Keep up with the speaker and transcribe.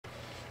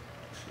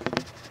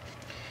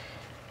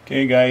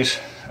Okay guys,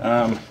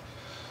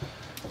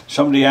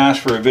 somebody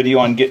asked for a video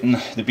on getting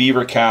the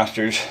beaver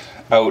castors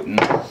out and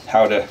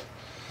how to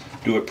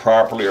do it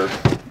properly, or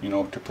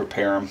to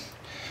prepare them.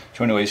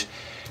 So anyways,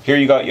 here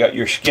you got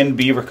your skinned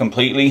beaver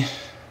completely.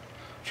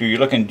 So you're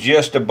looking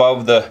just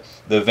above the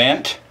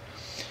vent,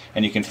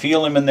 and you can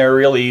feel them in there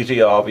real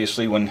easy,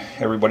 obviously, when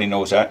everybody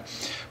knows that.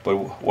 But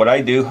what I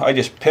do, I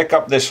just pick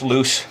up this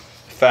loose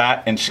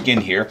fat and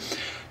skin here.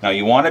 Now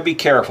you want to be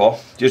careful,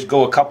 just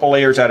go a couple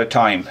layers at a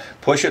time.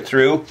 Push it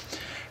through,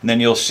 and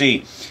then you'll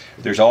see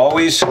there's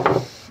always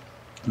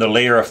the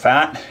layer of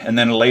fat and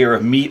then a layer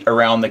of meat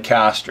around the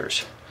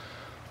castors.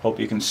 Hope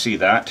you can see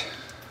that.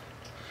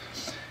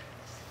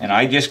 And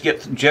I just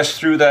get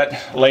through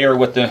that layer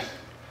with the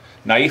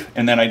knife,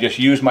 and then I just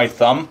use my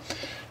thumb.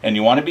 And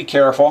you want to be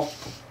careful.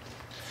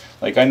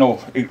 Like, I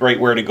know right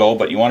where to go,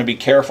 but you want to be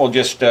careful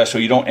just so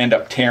you don't end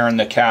up tearing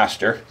the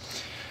castor.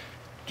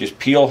 Just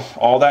peel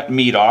all that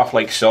meat off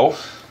like so.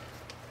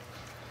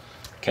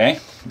 Okay,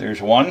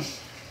 there's one.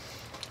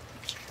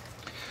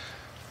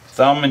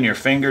 Thumb and your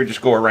finger,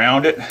 just go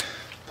around it.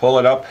 Pull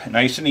it up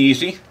nice and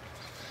easy.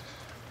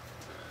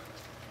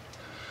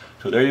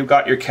 So there you've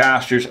got your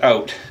castors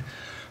out.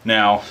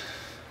 Now,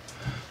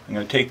 I'm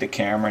going to take the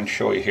camera and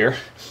show you here.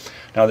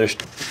 Now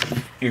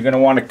you're going to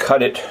want to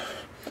cut it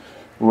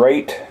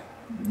right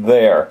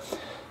there.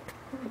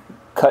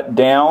 Cut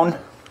down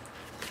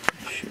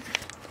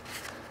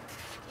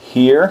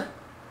here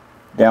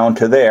down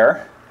to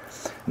there,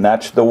 and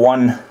that's the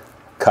one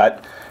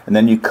cut, and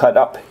then you cut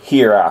up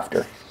here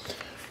after.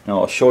 Now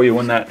I'll show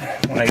you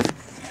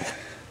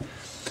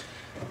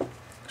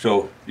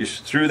so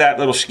just through that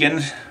little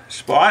skin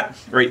spot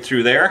right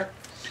through there,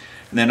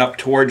 and then up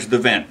towards the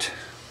vent.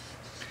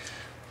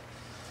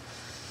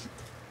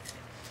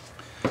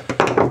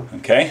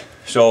 Okay,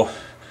 so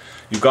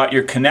you've got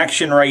your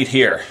connection right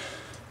here.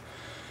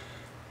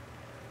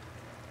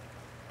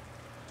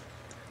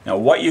 Now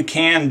what you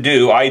can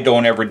do, I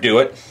don't ever do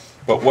it,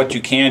 but what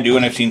you can do,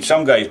 and I've seen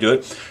some guys do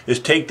it, is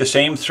take the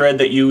same thread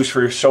that you use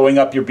for sewing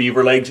up your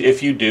beaver legs,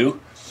 if you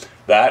do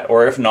that,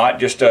 or if not,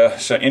 just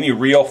any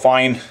real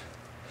fine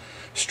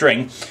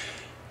string,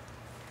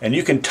 and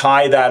you can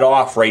tie that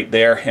off right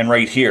there and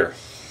right here.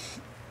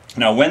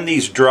 Now when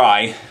these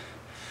dry,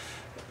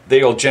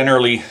 they'll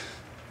generally,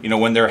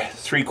 when they're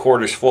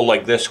 3/4 full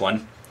like this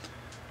one,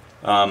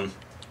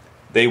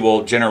 they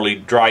will generally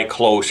dry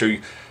close, so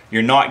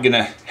you're not going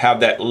to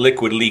have that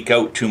liquid leak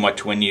out too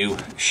much when you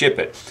ship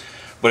it.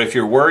 But if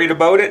you're worried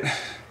about it,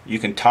 you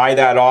can tie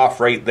that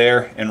off right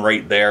there and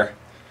right there,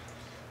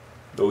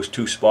 those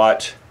two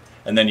spots,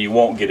 and then you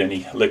won't get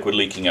any liquid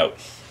leaking out.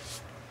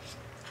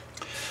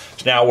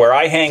 So now where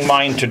I hang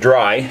mine to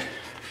dry,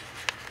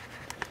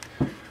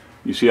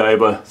 you see I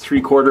have a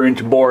 3/4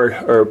 inch board,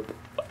 or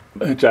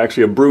it's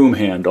actually a broom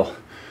handle,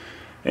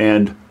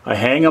 and I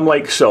hang them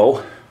like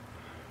so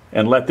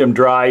and let them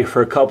dry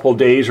for a couple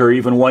days, or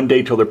even one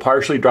day till they're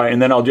partially dry,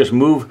 and then I'll just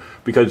move,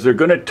 because they're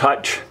going to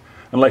touch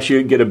unless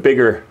you get a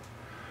bigger,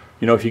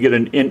 if you get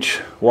an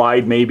inch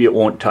wide, maybe it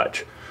won't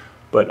touch.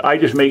 But I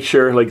just make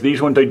sure, like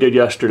these ones I did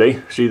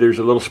yesterday, see there's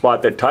a little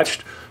spot that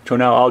touched, so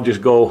now I'll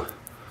just go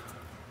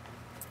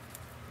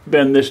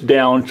bend this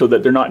down so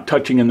that they're not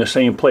touching in the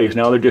same place.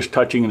 Now they're just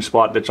touching in a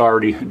spot that's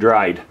already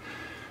dried,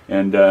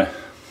 and then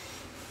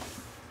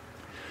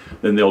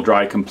they'll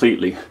dry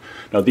completely.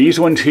 Now these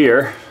ones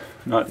here,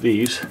 not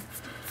these.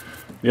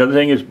 The other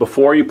thing is,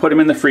 before you put them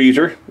in the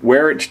freezer,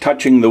 where it's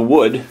touching the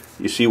wood,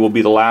 you see, will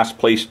be the last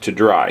place to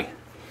dry.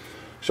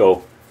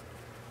 So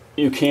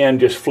you can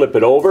just flip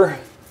it over,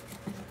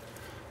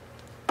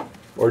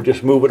 or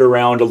just move it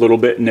around a little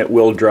bit and it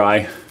will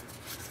dry.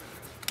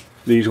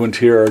 These ones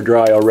here are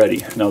dry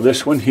already. Now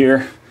this one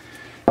here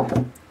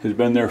has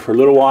been there for a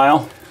little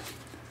while.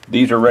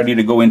 These are ready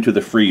to go into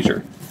the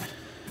freezer.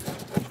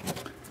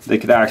 They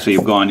could actually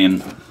have gone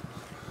in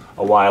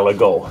a while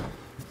ago,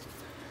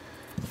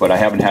 but I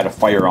haven't had a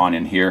fire on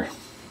in here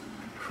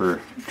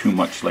for too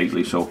much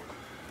lately, so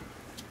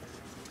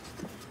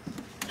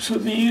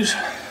these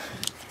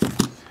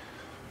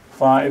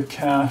 5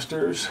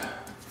 castors,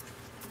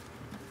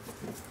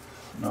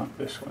 not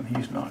this one,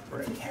 he's not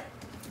ready.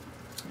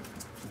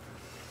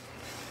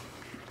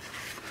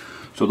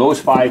 So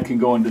those 5 can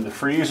go into the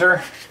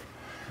freezer,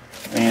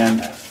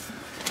 and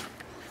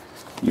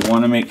you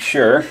want to make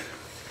sure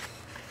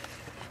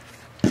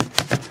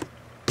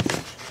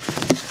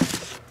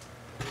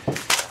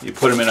you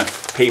put them in a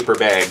paper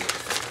bag,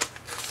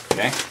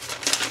 okay?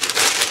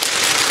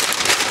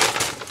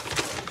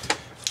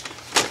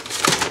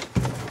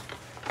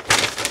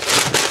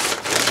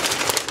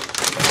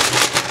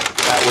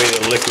 That way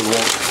the liquid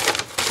won't,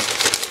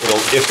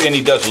 if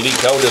any does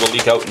leak out, it'll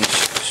leak out and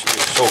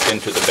soak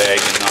into the bag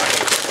and not,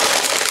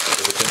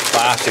 if it's in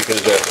plastic,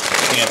 there's a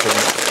chance of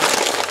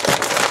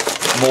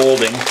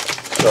molding.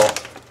 So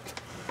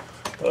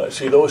let's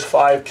see, those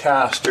 5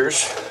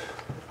 castors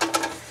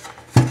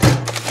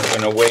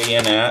going to weigh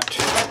in at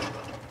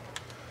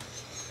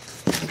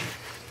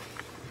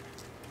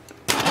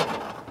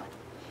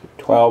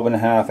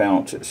 12.5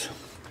 ounces.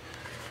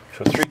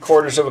 So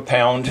 3/4 of a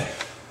pound.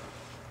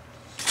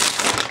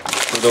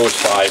 of those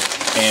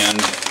 5, and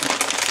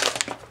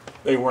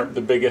they weren't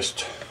the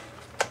biggest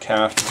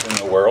castors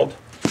in the world.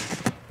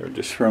 They're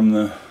just from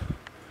the,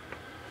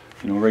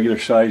 you know, regular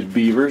sized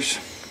beavers.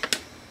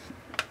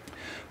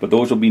 But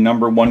those will be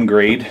 #1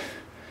 grade,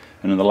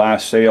 and in the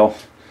last sale,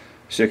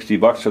 60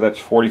 bucks, so that's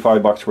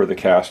 45 bucks worth of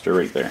castor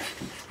right there.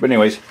 But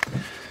anyways,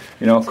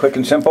 you know, quick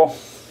and simple,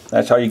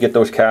 that's how you get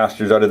those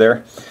castors out of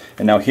there.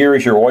 And now here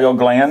is your oil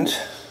glands.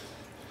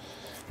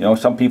 You know,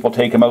 some people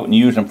take them out and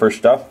use them for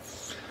stuff.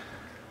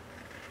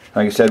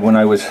 Like I said, when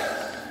I was,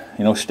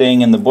 you know, staying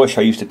in the bush,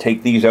 I used to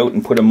take these out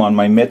and put them on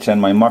my mitts and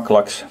my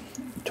mucklucks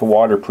to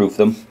waterproof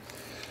them.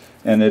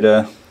 And it,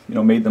 you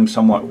know, made them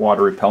somewhat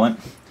water repellent.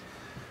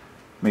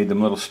 Made them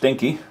a little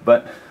stinky,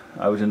 but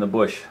I was in the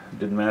bush. It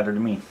didn't matter to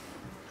me.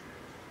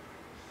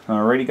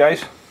 Alrighty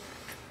guys,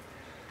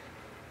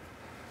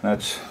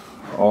 that's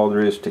all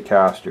there is to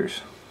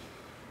castors.